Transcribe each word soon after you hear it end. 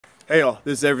Hey y'all,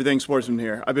 this is Everything Sportsman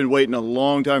here. I've been waiting a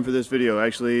long time for this video,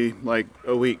 actually like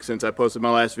a week since I posted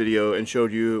my last video and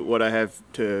showed you what I have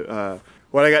to,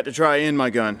 what I got to try in my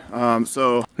gun.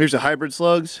 So here's the Hybrid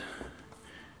Slugs,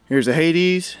 here's the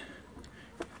Hades,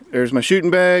 there's my shooting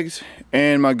bags,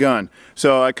 and my gun.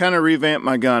 So I kind of revamped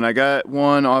my gun. I got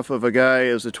one off of a guy,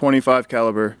 it was a 25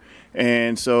 caliber,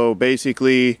 and so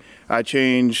basically I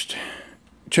changed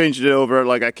it over.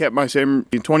 Like I kept my same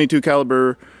 22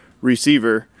 caliber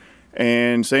receiver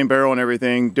and same barrel and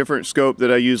everything, different scope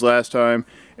that I used last time,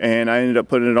 and I ended up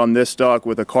putting it on this stock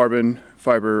with a carbon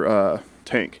fiber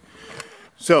tank.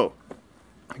 So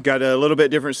got a little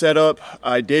bit different setup.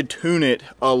 I did tune it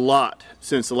a lot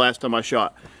since the last time I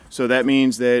shot, so that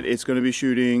means that it's going to be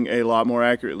shooting a lot more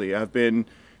accurately. I've been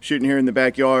shooting here in the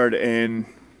backyard and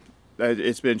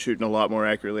it's been shooting a lot more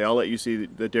accurately. I'll let you see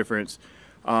the difference.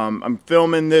 I'm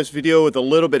filming this video with a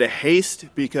little bit of haste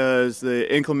because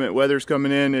the inclement weather's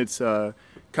coming in. It's kind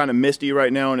of misty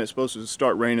right now and it's supposed to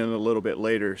start raining a little bit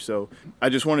later. So I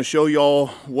just want to show y'all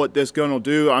what this gun will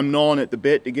do. I'm gnawing at the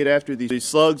bit to get after these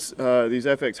slugs, these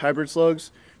FX Hybrid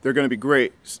Slugs. They're going to be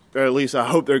great, or at least I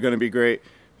hope they're going to be great.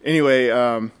 Anyway,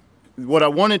 what I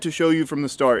wanted to show you from the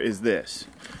start is this.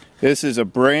 This is a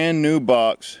brand new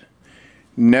box,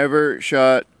 never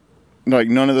shot, like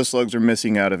none of the slugs are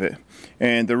missing out of it.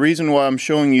 And the reason why I'm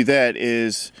showing you that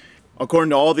is,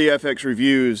 according to all the FX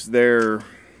reviews, they're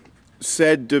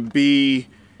said to be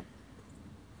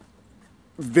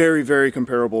very, very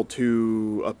comparable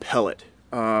to a pellet.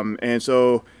 And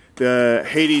so the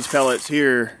Hades pellets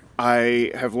here,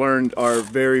 I have learned, are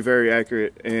very, very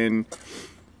accurate. And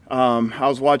I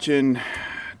was watching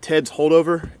Ted's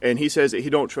holdover, and he says that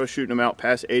he don't trust shooting them out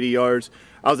past 80 yards.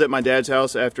 I was at my dad's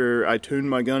house after I tuned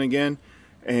my gun again,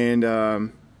 and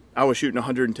I was shooting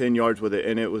 110 yards with it,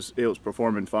 and it was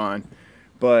performing fine.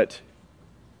 But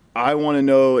I want to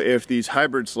know if these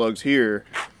hybrid slugs here,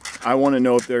 I want to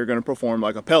know if they're going to perform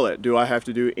like a pellet. Do I have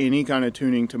to do any kind of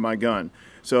tuning to my gun?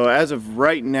 So as of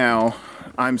right now,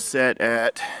 I'm set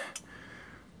at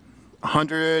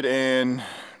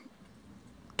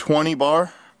 120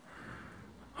 bar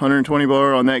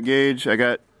on that gauge. I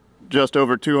got just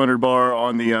over 200 bar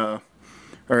on the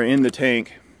or in the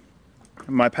tank.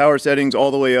 My power settings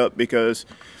all the way up because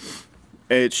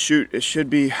it should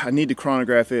be, I need to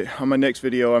chronograph it. On my next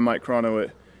video I might chrono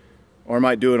it, or I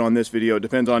might do it on this video. It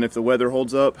depends on if the weather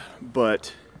holds up,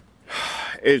 but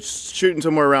it's shooting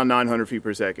somewhere around 900 feet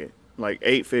per second, like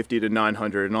 850 to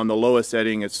 900, and on the lowest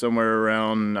setting it's somewhere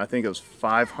around, I think it was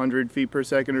 500 feet per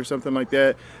second or something like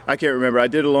that. I can't remember. I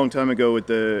did a long time ago with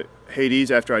the Hades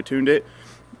after I tuned it.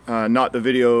 Not the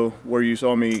video where you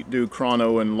saw me do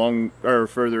chrono and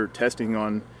further testing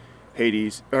on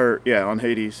Hades, on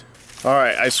Hades. All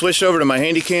right, I switched over to my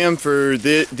handy cam for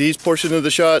these portions of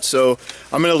the shot, so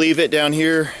I'm gonna leave it down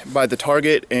here by the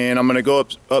target, and I'm gonna go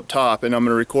up top, and I'm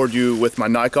gonna record you with my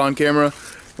Nikon camera,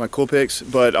 my Coolpix,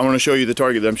 but I want to show you the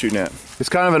target that I'm shooting at. It's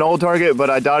kind of an old target, but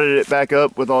I dotted it back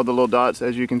up with all the little dots,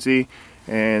 as you can see,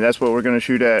 and that's what we're gonna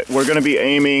shoot at. We're gonna be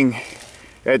aiming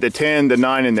at the 10, the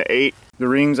 9, and the 8. The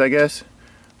rings, I guess.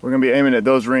 We're gonna be aiming at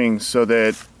those rings so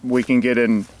that we can get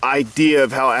an idea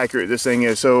of how accurate this thing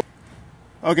is. So,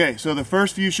 okay, so the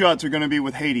first few shots are gonna be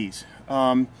with Hades.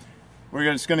 We're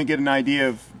just gonna get an idea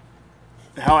of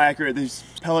how accurate these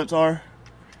pellets are,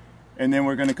 and then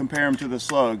we're gonna compare them to the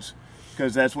slugs,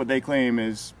 because that's what they claim,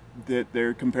 is that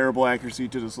they're comparable accuracy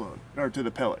to the slug, or to the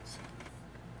pellets.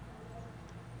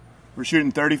 We're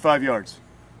shooting 35 yards.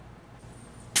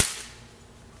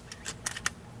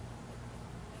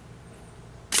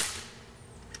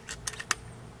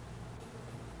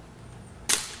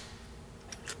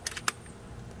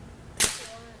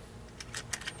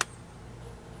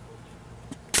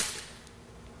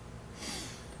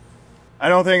 I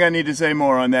don't think I need to say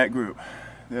more on that group.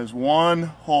 There's one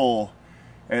hole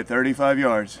at 35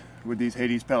 yards with these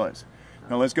Hades pellets.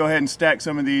 Now let's go ahead and stack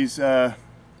some of these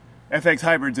FX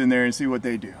hybrids in there and see what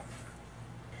they do.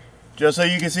 Just so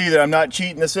you can see that I'm not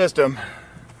cheating the system,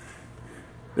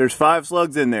 there's 5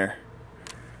 slugs in there.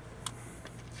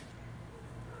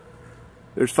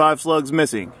 There's 5 slugs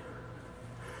missing.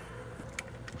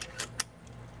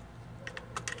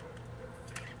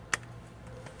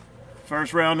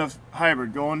 First round of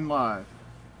hybrid going live.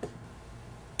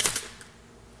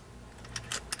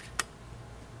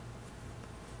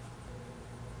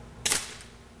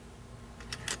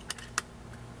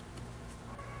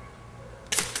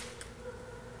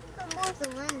 More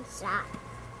than one shot.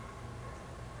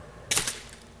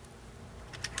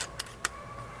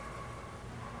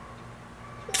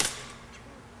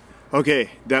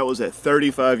 Okay, that was at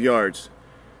 35 yards.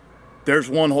 There's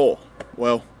one hole.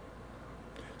 Well,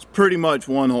 It's pretty much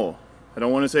one hole. I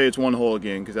don't want to say it's one hole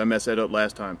again because I messed that up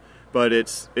last time, but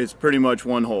it's pretty much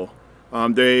one hole.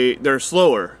 They're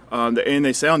slower and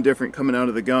they sound different coming out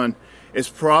of the gun. It's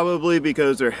probably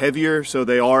because they're heavier, so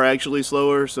they are actually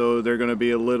slower, so they're going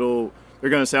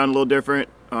to sound a little different.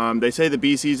 They say the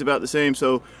BC is about the same,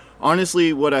 so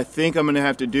honestly what I think I'm going to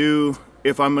have to do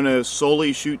if I'm going to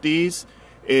solely shoot these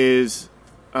is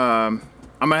I'm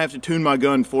going to have to tune my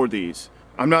gun for these.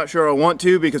 I'm not sure I want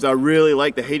to because I really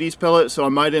like the Hades pellet, so I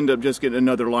might end up just getting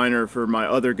another liner for my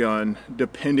other gun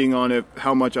depending on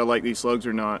how much I like these slugs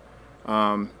or not.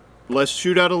 Let's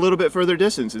shoot out a little bit further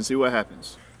distance and see what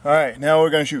happens. Alright, now we're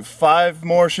going to shoot 5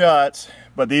 more shots,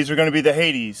 but these are going to be the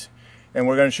Hades, and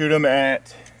we're going to shoot them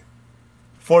at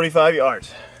 45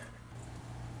 yards.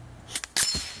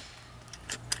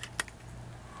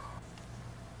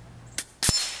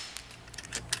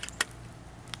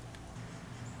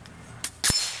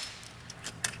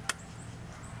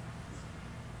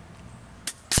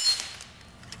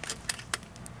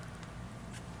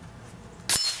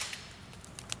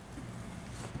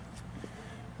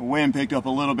 The wind picked up a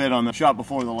little bit on the shot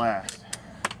before the last.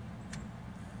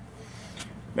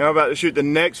 Now I'm about to shoot the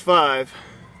next 5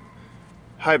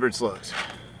 hybrid slugs.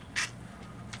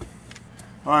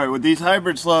 Alright, with these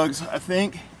hybrid slugs, I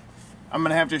think I'm going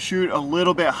to have to shoot a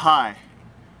little bit high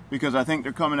because I think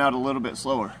they're coming out a little bit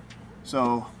slower.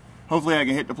 So hopefully I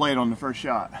can hit the plate on the first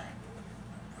shot.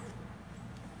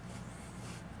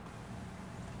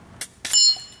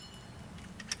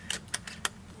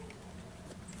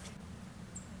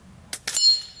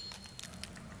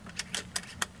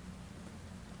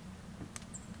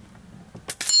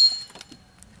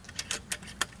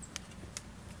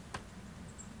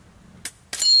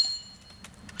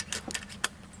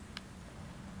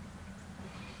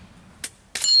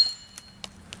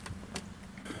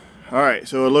 Alright,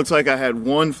 so it looks like I had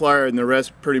one flyer and the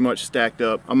rest pretty much stacked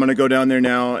up. I'm going to go down there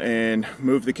now and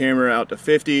move the camera out to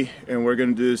 50, and we're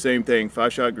going to do the same thing,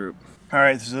 5-shot group.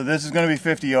 Alright, so this is going to be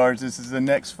 50 yards. This is the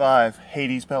next 5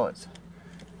 Hades pellets.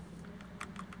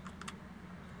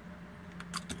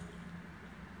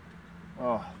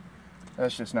 Oh,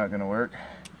 that's just not going to work.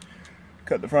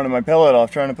 Cut the front of my pellet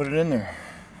off trying to put it in there.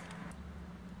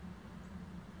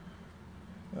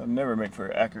 That'll never make for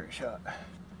an accurate shot.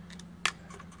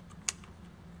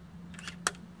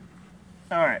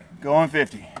 Alright, going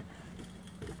 50.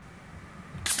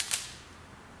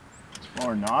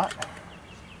 Or not.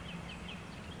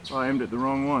 Oh, I aimed at the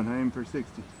wrong one. I aimed for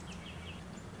 60.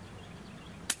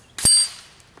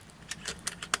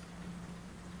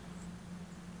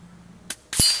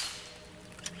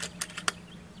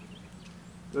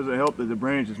 Doesn't help that the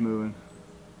branch is moving.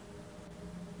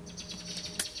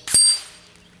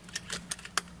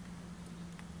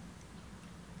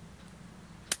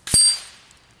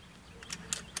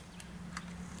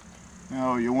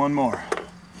 Oh, you one more.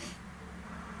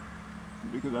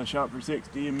 Because I shot for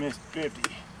 60 and missed 50.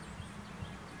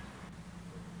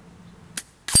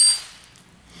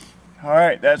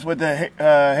 Alright, that's with the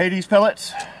Hades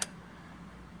pellets.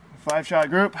 5-shot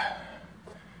group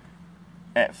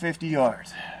at 50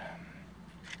 yards.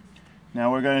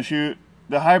 Now we're going to shoot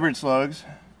the hybrid slugs.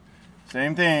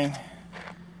 Same thing.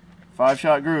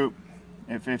 5-shot group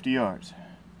at 50 yards.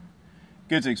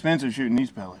 Gets expensive shooting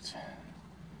these pellets.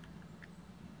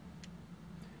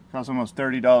 Costs almost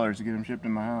 $30 to get them shipped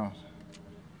in my house.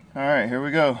 Alright, here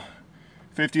we go.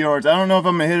 50 yards. I don't know if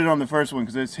I'm going to hit it on the first one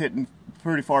because it's hitting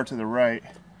pretty far to the right.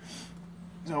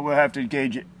 So we'll have to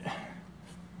gauge it.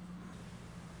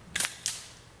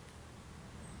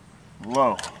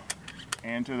 Low.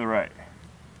 And to the right.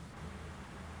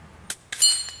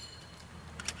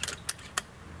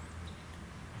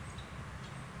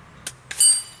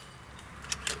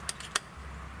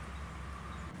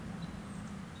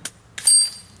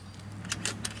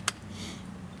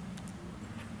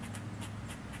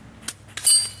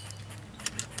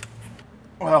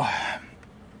 Well,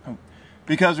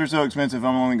 because they're so expensive,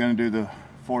 I'm only going to do the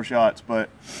 4 shots, but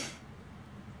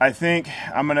I think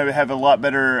I'm going to have a lot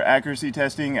better accuracy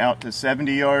testing out to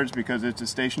 70 yards because it's a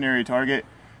stationary target.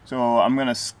 So I'm going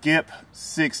to skip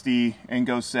 60 and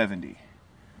go 70.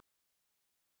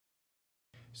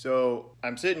 So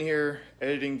I'm sitting here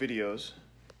editing videos,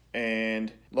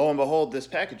 and lo and behold, this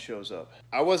package shows up.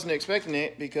 I wasn't expecting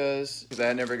it because I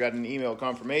had never got an email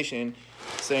confirmation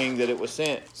saying that it was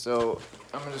sent. So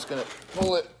I'm just gonna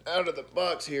pull it out of the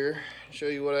box here and show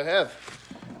you what I have.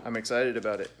 I'm excited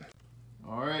about it.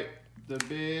 All right, the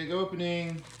big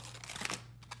opening.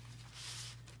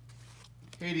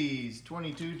 Hades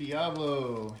 22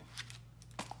 Diablo.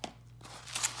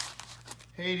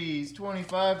 Hades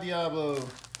 25 Diablo.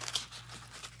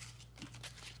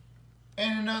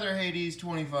 And another Hades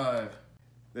 25.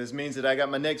 This means that I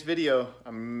got my next video.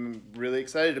 I'm really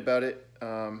excited about it.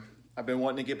 I've been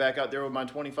wanting to get back out there with my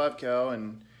 25 cal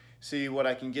and see what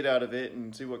I can get out of it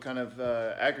and see what kind of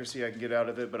accuracy I can get out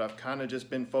of it, but I've kind of just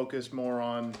been focused more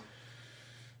on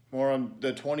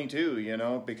the 22, you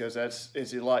know, because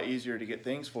it's a lot easier to get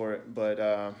things for it.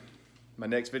 But my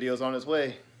next video is on its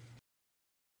way.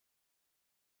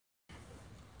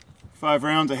 5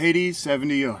 rounds of Hades,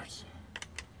 70 yards.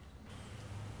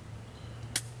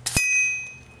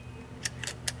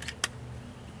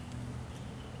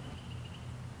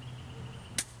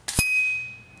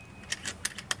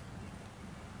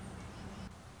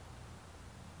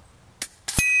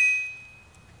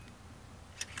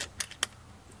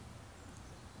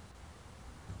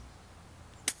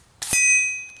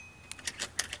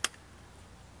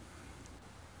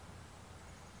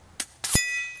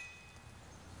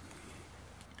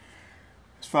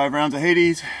 It's 5 rounds of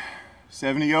Hades,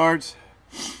 70 yards.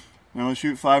 Now let's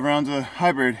shoot 5 rounds of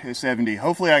hybrid at 70.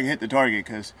 Hopefully I can hit the target,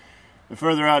 because the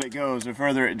further out it goes, the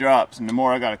further it drops, and the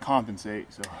more I got to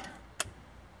compensate. So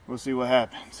we'll see what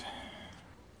happens.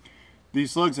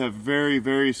 These slugs have very,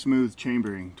 very smooth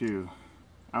chambering too.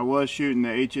 I was shooting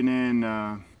the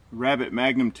H&N Rabbit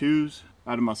Magnum 2s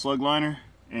out of my slug liner,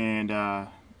 and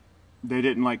they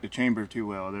didn't like the chamber too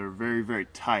well. They were very, very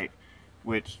tight,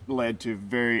 which led to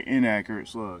very inaccurate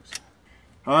slugs.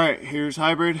 All right, here's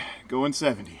hybrid going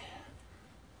 70.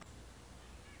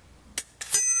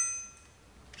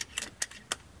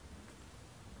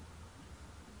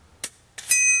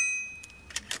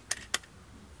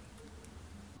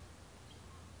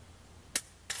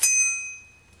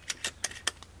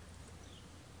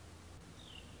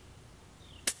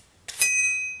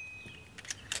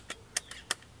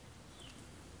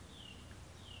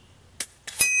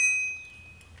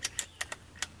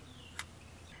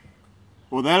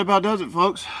 Well, that about does it,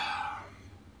 folks.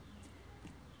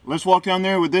 Let's walk down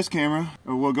there with this camera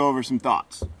and we'll go over some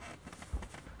thoughts.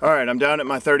 All right, I'm down at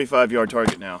my 35-yard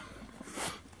target now.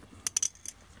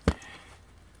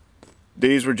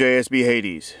 These were JSB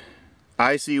Hades.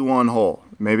 I see one hole.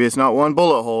 Maybe it's not one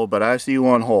bullet hole, but I see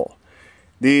one hole.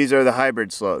 These are the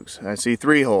hybrid slugs. I see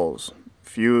 3 holes. A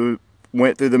few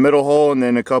went through the middle hole and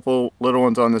then a couple little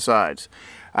ones on the sides.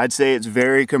 I'd say it's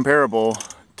very comparable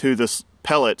to the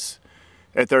pellets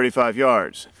at 35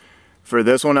 yards. For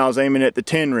this one I was aiming at the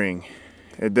 10 ring.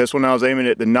 At this one I was aiming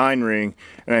at the 9 ring,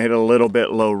 and I hit a little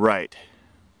bit low right.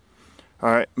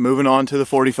 Alright, moving on to the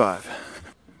 45.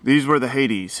 These were the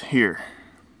Hades here.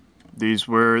 These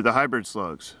were the hybrid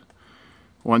slugs.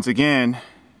 Once again,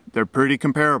 they're pretty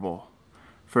comparable.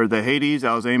 For the Hades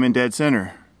I was aiming dead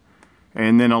center,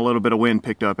 and then a little bit of wind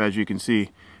picked up, as you can see.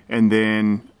 And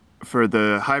then for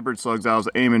the hybrid slugs I was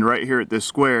aiming right here at this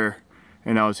square,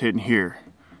 and I was hitting here.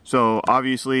 So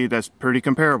obviously that's pretty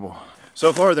comparable.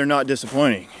 So far they're not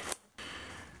disappointing.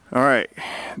 All right,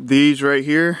 these right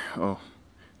here,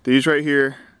 these right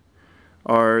here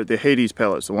are the Hades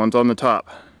pellets, the ones on the top.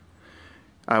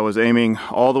 I was aiming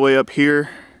all the way up here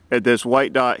at this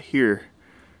white dot here.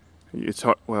 It's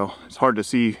hard, well, it's hard to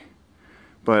see,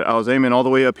 but I was aiming all the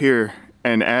way up here,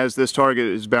 and as this target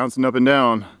is bouncing up and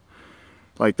down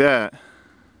like that,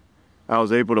 I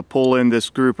was able to pull in this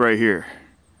group right here.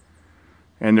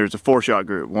 And there's a 4-shot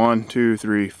group, 1, 2,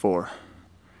 3, 4.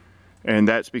 And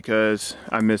that's because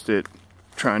I missed it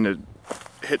trying to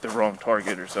hit the wrong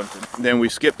target or something. Then we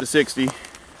skipped the 60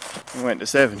 and went to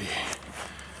 70.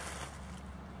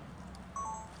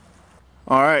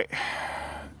 All right,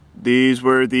 these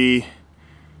were the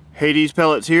Hades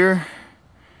pellets here,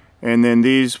 and then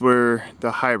these were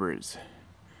the hybrids.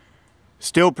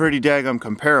 Still pretty daggum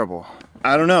comparable.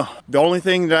 I don't know. The only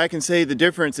thing that I can say the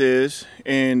difference is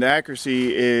in the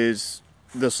accuracy is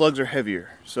the slugs are heavier.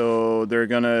 So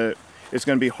it's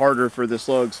gonna be harder for the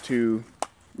slugs to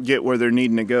get where they're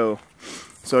needing to go.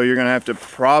 So you're gonna have to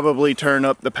probably turn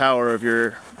up the power of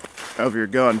your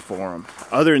gun for them.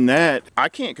 Other than that, I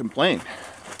can't complain.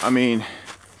 I mean,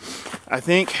 I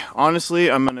think honestly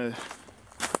I'm gonna,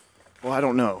 well, I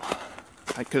don't know,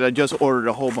 because I just ordered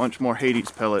a whole bunch more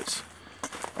Hades pellets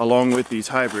along with these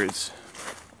hybrids.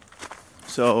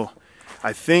 So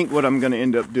I think what I'm going to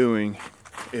end up doing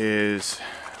is,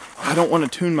 I don't want to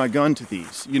tune my gun to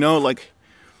these. You know, like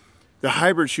the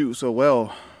hybrid shoot so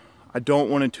well, I don't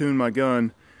want to tune my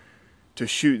gun to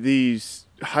shoot these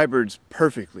hybrids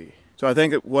perfectly. So I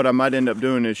think what I might end up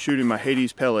doing is shooting my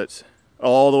Hades pellets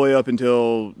all the way up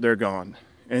until they're gone,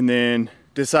 and then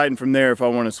deciding from there if I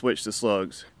want to switch to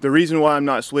slugs. The reason why I'm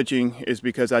not switching is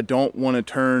because I don't want to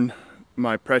turn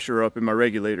my pressure up in my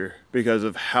regulator because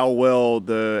of how well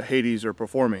the Hades are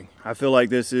performing. I feel like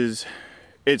this is,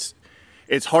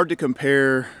 it's hard to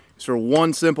compare. For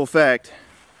one simple fact,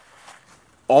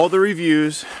 all the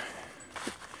reviews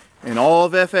and all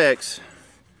of FX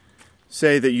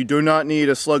say that you do not need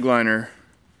a slug liner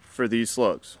for these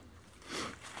slugs.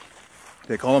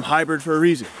 They call them hybrid for a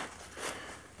reason.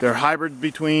 They're hybrid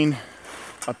between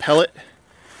a pellet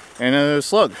and a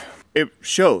slug. It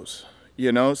shows,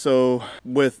 you know. So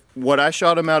with what I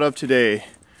shot them out of today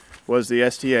was the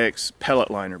STX pellet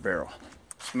liner barrel.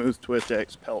 Smooth Twist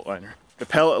X pellet liner. The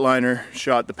pellet liner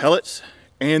shot the pellets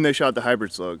and they shot the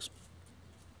hybrid slugs.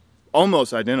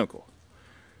 Almost identical.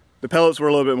 The pellets were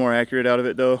a little bit more accurate out of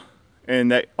it though.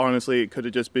 And that honestly, it could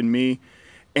have just been me.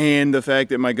 And the fact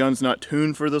that my gun's not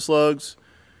tuned for the slugs.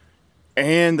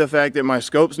 And the fact that my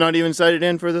scope's not even sighted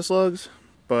in for the slugs.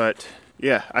 But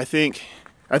yeah, I think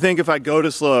if I go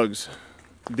to slugs,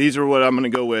 these are what I'm gonna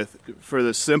go with for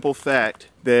the simple fact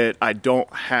that I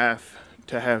don't have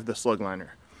to have the slug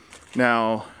liner.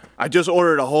 Now, I just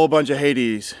ordered a whole bunch of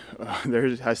Hades.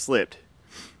 I slipped.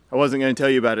 I wasn't gonna tell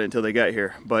you about it until they got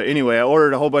here. But anyway, I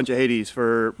ordered a whole bunch of Hades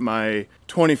for my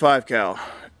 25 cal.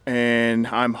 And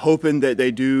I'm hoping that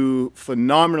they do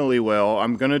phenomenally well.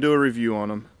 I'm gonna do a review on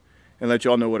them and let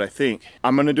y'all know what I think.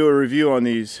 I'm gonna do a review on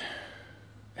these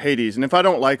Hades, and if I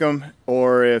don't like them,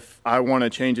 or if I want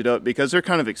to change it up, because they're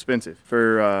kind of expensive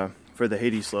for the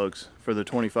Hades slugs for the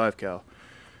 25 cal,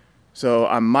 so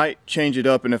I might change it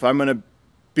up. And if I'm gonna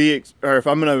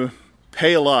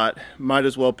pay a lot, might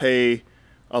as well pay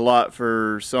a lot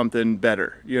for something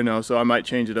better, you know. So I might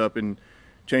change it up and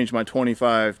change my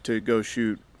 25 to go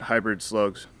shoot hybrid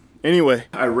slugs. Anyway,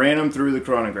 I ran them through the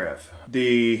chronograph.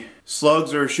 The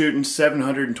slugs are shooting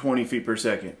 720 feet per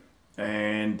second.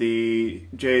 And the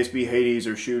JSB Hades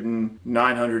are shooting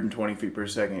 920 feet per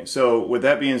second. So with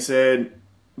that being said,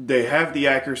 they have the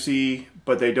accuracy,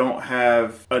 but they don't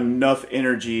have enough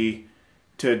energy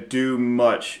to do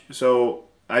much. So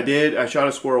I shot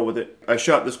a squirrel with it. I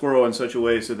shot the squirrel in such a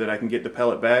way so that I can get the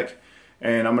pellet back.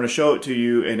 And I'm gonna show it to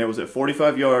you, and it was at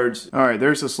 45 yards. All right,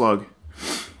 there's the slug.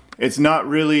 It's not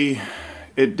really,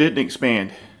 it didn't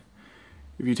expand.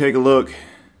 If you take a look,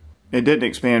 it didn't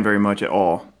expand very much at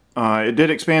all. It did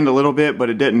expand a little bit, but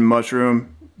it didn't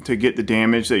mushroom to get the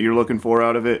damage that you're looking for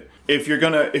out of it. If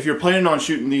you're planning on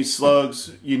shooting these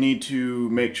slugs, you need to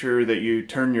make sure that you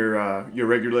turn your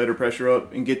regulator pressure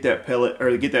up and get that pellet,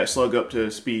 or get that slug up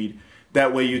to speed.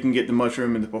 That way you can get the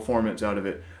mushroom and the performance out of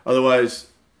it. Otherwise,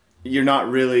 you're not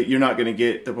going to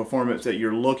get the performance that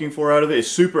you're looking for out of it. It's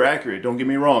super accurate, don't get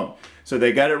me wrong. So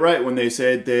they got it right when they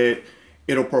said that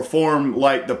it'll perform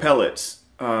like the pellets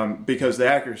because of the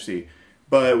accuracy.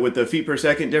 But with the feet per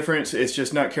second difference, it's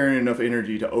just not carrying enough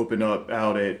energy to open up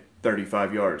out at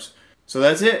 35 yards. So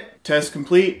that's it. Test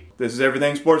complete. This is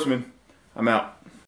Everything Sportsman. I'm out.